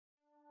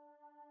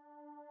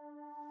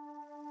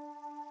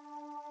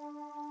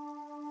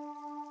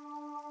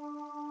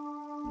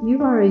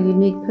You are a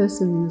unique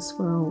person in this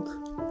world.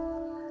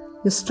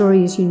 Your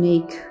story is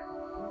unique.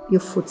 Your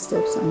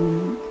footsteps are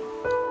unique.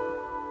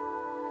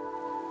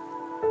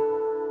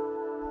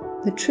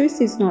 The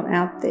truth is not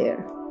out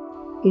there.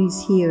 It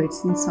is here,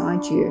 it's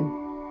inside you.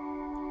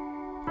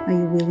 Are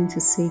you willing to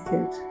seek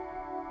it?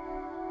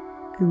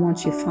 And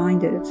once you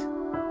find it,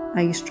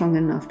 are you strong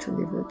enough to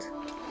live it?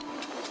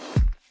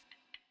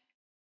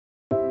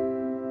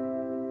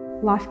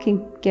 Life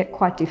can get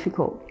quite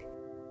difficult.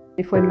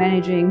 If we're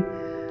managing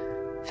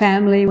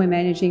family, we're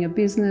managing a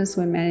business,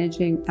 we're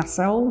managing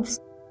ourselves.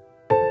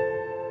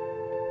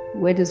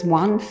 Where does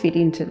one fit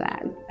into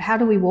that? How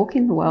do we walk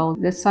in the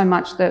world? There's so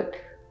much that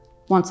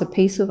wants a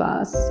piece of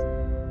us,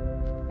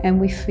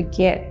 and we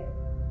forget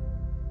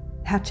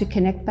how to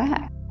connect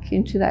back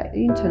into that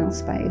internal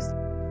space.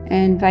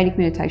 And Vedic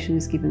meditation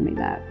has given me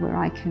that, where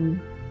I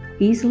can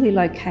easily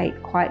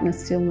locate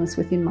quietness, stillness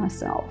within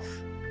myself.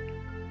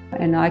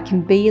 And I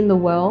can be in the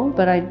world,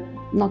 but I'm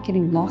not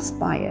getting lost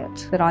by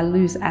it, that I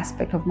lose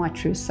aspect of my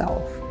true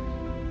self.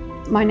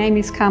 My name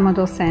is Carma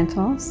dos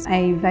Santos,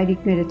 a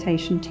Vedic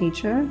meditation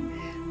teacher.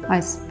 I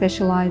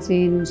specialize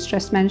in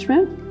stress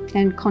management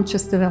and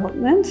conscious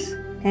development,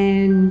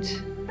 and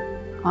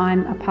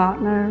I'm a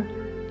partner,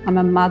 I'm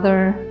a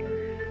mother,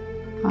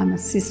 I'm a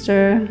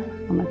sister,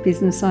 I'm a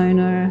business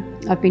owner.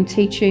 I've been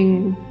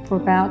teaching for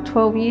about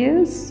 12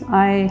 years.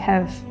 I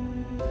have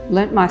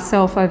learnt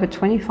myself over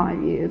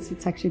 25 years.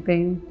 It's actually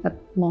been a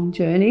long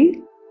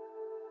journey.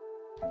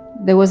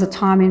 There was a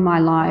time in my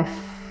life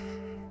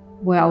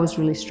where I was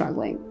really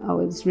struggling. I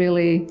was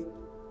really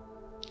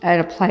at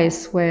a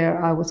place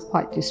where I was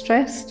quite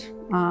distressed.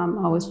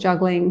 I was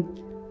juggling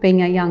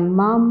being a young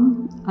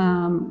mum.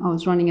 I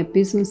was running a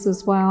business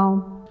as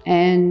well,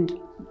 and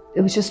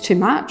it was just too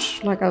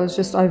much. Like, I was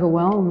just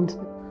overwhelmed.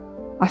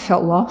 I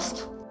felt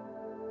lost,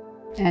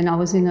 and I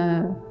was in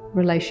a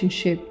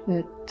relationship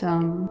that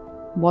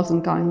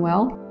wasn't going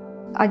well.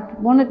 I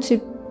wanted to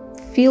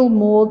feel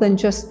more than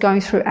just going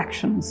through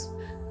actions.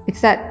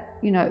 It's that,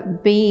 you know,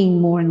 being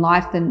more in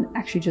life than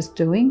actually just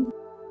doing.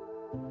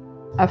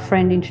 A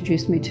friend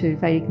introduced me to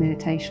Vedic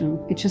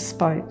meditation. It just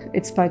spoke.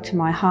 It spoke to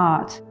my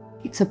heart.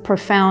 It's a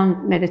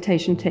profound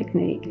meditation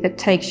technique that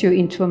takes you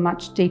into a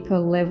much deeper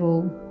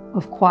level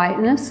of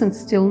quietness and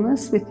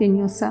stillness within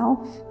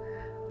yourself.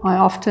 I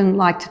often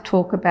like to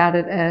talk about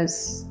it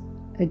as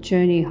a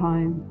journey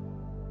home.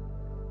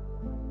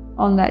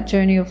 On that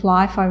journey of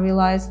life, I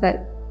realized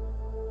that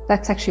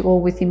that's actually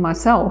all within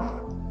myself.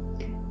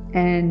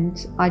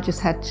 And I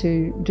just had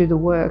to do the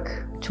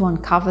work to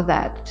uncover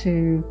that,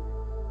 to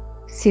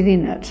sit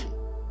in it,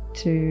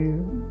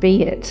 to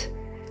be it.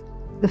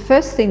 The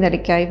first thing that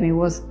it gave me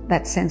was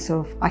that sense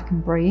of I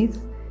can breathe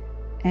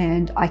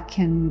and I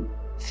can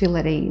feel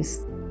at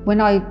ease.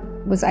 When I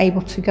was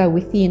able to go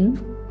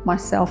within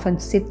myself and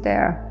sit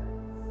there,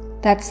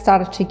 that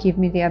started to give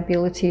me the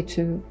ability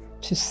to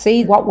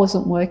see what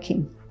wasn't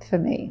working for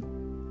me,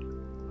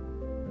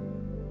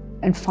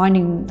 and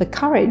finding the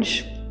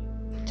courage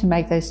to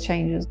make those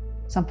changes.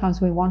 Sometimes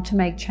we want to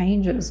make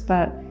changes,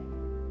 but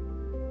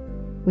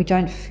we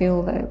don't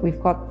feel that we've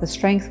got the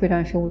strength, we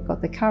don't feel we've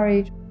got the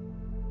courage.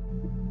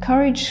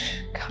 Courage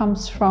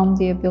comes from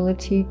the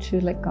ability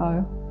to let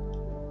go,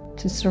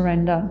 to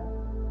surrender.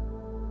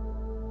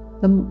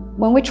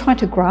 When we're trying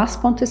to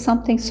grasp onto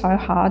something so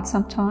hard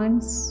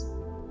sometimes,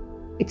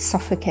 it's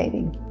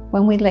suffocating.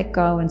 When we let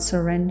go and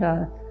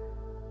surrender,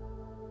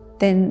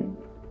 then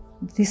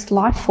this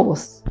life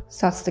force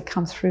starts to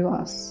come through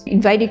us.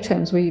 In Vedic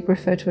terms, we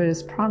refer to it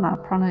as prana.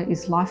 Prana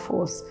is life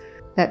force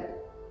that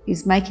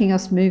is making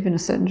us move in a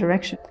certain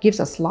direction. It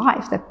gives us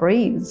life that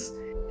breathes.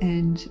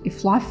 And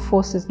if life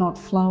force is not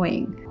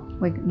flowing,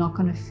 we're not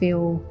going to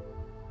feel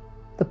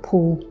the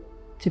pull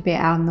to be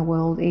out in the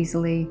world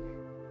easily.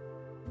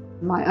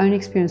 My own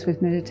experience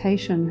with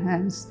meditation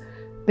has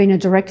been a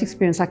direct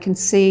experience. I can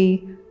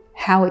see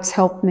how it's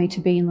helped me to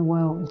be in the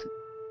world.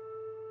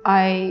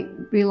 I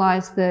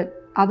realized that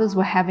others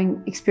were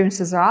having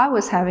experiences that I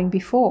was having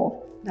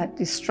before, that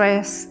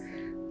distress,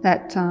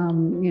 that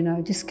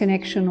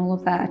disconnection, all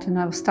of that. And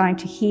I was starting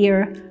to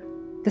hear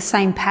the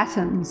same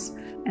patterns,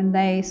 and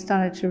they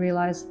started to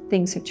realize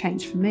things had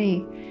changed for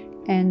me.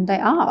 And they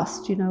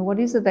asked, what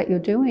is it that you're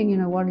doing?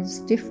 What is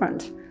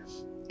different?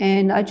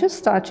 And I just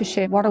started to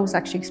share what I was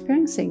actually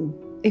experiencing.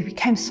 It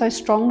became so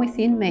strong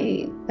within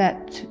me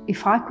that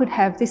if I could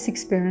have this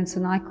experience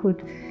and I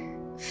could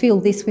feel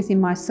this within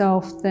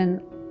myself,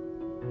 then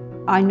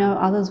I know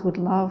others would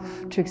love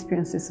to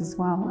experience this as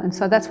well. And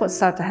so that's what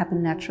started to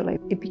happen naturally.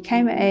 It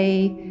became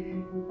a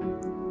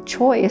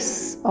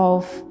choice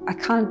of, I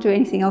can't do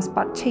anything else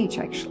but teach,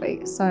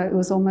 actually. So it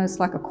was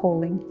almost like a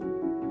calling.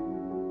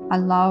 I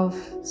love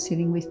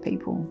sitting with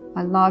people.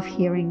 I love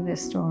hearing their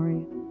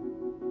story.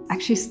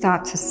 Actually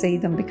start to see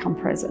them become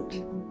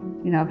present.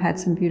 I've had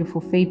some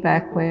beautiful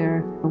feedback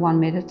where one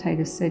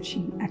meditator said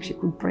she actually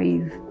could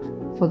breathe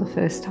for the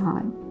first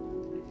time.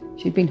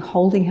 She'd been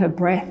holding her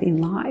breath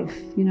in life.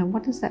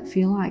 What does that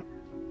feel like?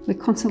 We're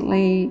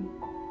constantly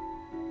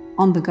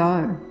on the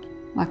go.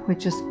 like we're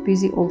just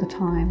busy all the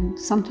time.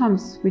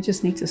 Sometimes we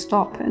just need to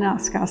stop and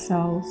ask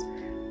ourselves,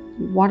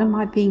 what am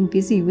I being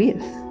busy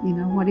with? You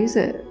know, what is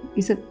it?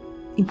 Is it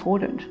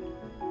important?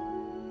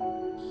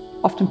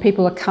 Often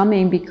people are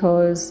coming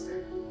because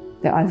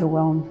they're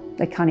overwhelmed,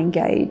 they can't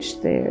engage,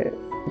 they're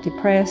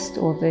depressed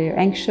or they're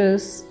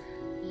anxious.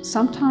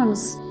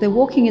 Sometimes they're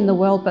walking in the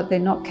world but they're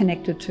not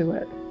connected to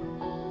it.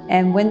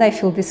 And when they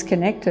feel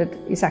disconnected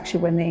is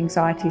actually when the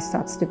anxiety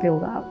starts to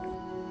build up.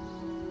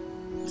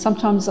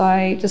 Sometimes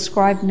I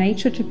describe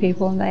nature to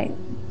people and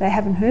they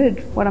haven't heard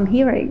what I'm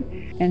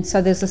hearing. And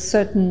so there's a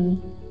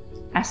certain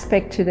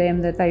aspect to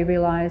them that they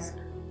realize,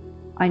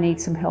 I need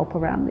some help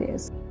around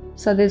this.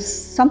 So there's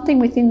something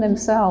within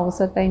themselves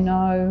that they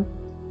know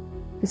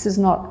this is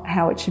not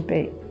how it should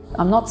be.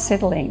 I'm not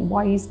settling.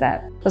 Why is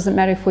that? Doesn't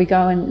matter if we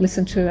go and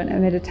listen to a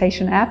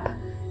meditation app.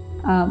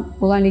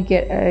 We'll only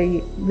get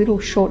a little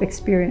short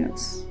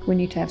experience. We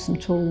need to have some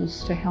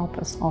tools to help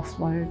us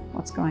offload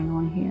what's going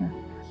on here.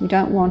 We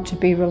don't want to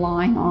be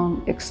relying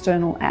on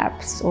external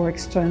apps or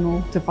external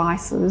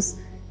devices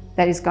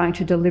that is going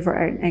to deliver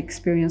an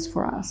experience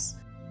for us.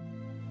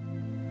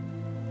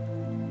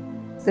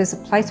 There's a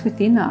place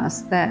within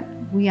us that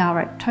we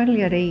are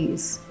totally at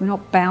ease. We're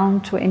not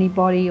bound to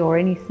anybody or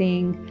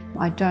anything.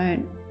 I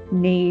don't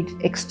need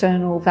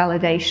external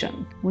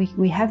validation.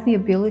 We have the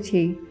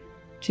ability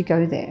to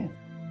go there.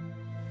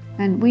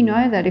 And we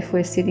know that if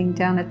we're sitting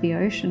down at the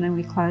ocean and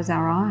we close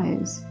our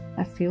eyes,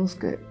 that feels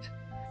good.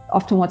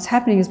 Often what's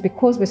happening is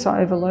because we're so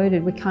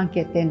overloaded, we can't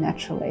get there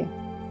naturally.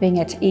 Being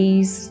at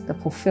ease, the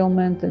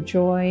fulfillment, the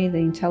joy, the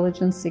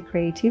intelligence, the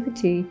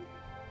creativity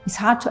is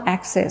hard to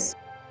access.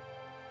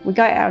 We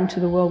go out into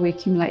the world, we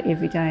accumulate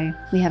every day.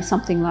 We have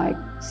something like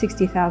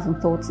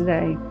 60,000 thoughts a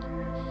day.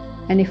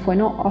 And if we're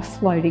not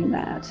offloading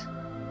that,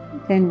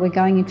 then we're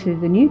going into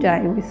the new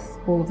day with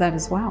all of that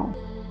as well.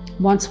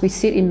 Once we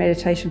sit in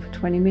meditation for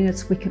 20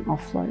 minutes, we can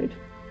offload.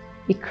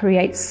 It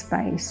creates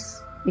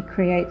space. It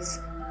creates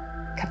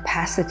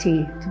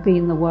capacity to be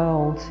in the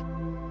world.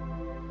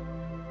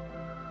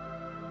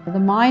 The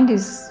mind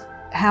is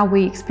how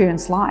we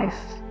experience life.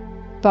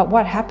 But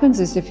what happens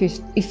is if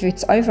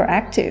it's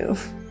overactive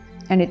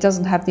and it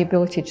doesn't have the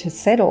ability to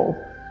settle,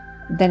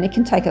 then it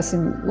can take us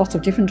in lots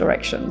of different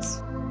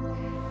directions.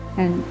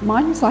 And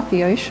mind is like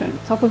the ocean.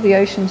 Top of the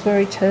ocean is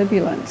very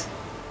turbulent.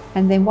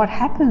 And then what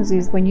happens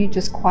is when you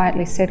just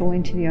quietly settle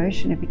into the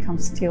ocean, it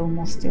becomes still,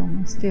 more still,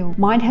 more still.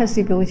 Mind has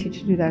the ability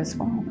to do that as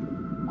well.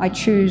 I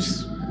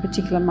choose a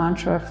particular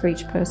mantra for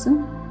each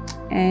person,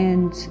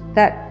 and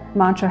that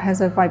mantra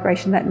has a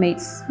vibration that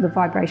meets the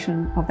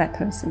vibration of that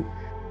person.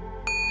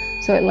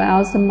 So it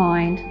allows the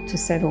mind to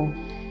settle,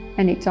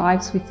 and it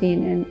dives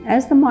within. And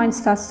as the mind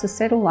starts to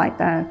settle like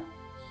that,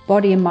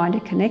 body and mind are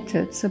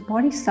connected, so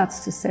body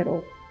starts to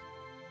settle.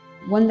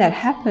 When that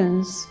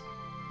happens,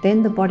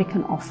 then the body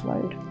can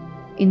offload.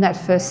 In that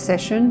first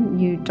session,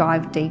 you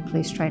dive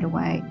deeply straight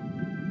away.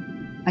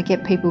 I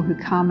get people who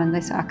come and they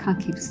say, I can't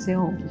keep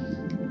still.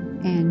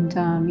 And,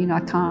 I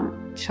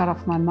can't shut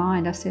off my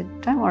mind. I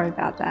said, don't worry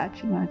about that.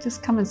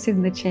 Just come and sit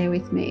in the chair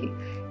with me.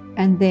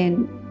 And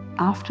then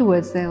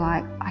afterwards, they're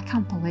like, I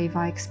can't believe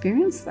I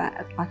experienced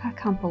that. Like, I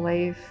can't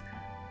believe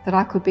that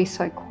I could be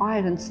so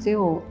quiet and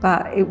still.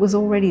 But it was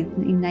already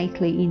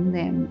innately in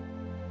them.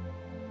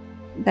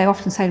 They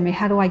often say to me,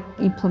 how do I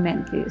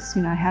implement this?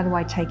 How do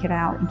I take it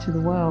out into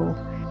the world?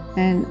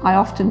 And I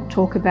often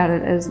talk about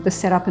it as the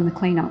setup and the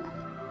cleanup.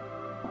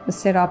 The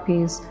setup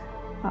is,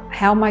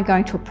 how am I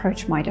going to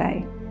approach my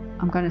day?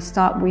 I'm going to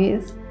start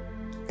with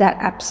that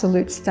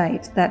absolute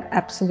state, that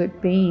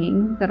absolute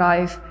being that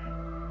I've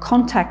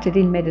contacted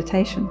in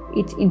meditation.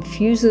 It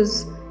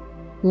infuses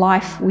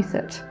life with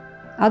it.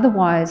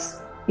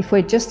 Otherwise, if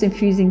we're just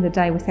infusing the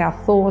day with our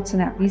thoughts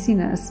and our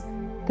busyness,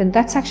 then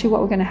that's actually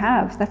what we're going to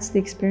have. That's the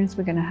experience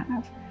we're going to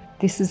have.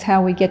 This is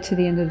how we get to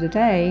the end of the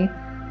day.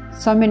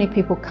 So many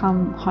people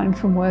come home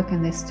from work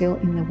and they're still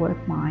in the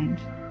work mind.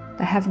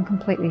 They haven't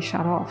completely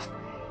shut off.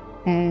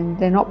 And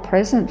they're not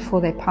present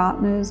for their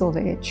partners or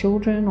their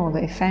children or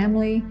their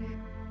family.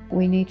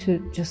 We need to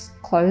just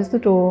close the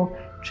door,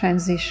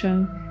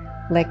 transition,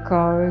 let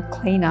go,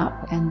 clean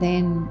up, and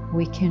then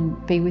we can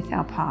be with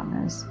our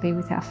partners, be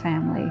with our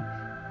family,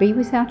 be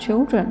with our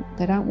children.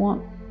 They don't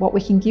want what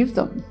we can give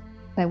them.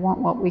 They want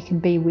what we can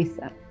be with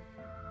them.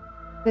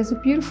 There's a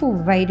beautiful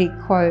Vedic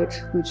quote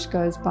which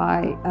goes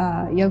by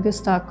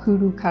Yogastha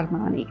Kuru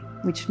Karmani,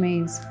 which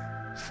means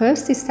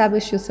first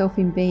establish yourself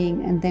in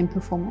being and then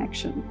perform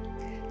action.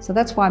 So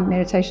that's why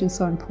meditation is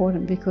so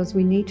important, because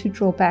we need to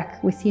draw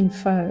back within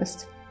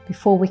first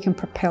before we can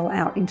propel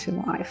out into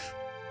life.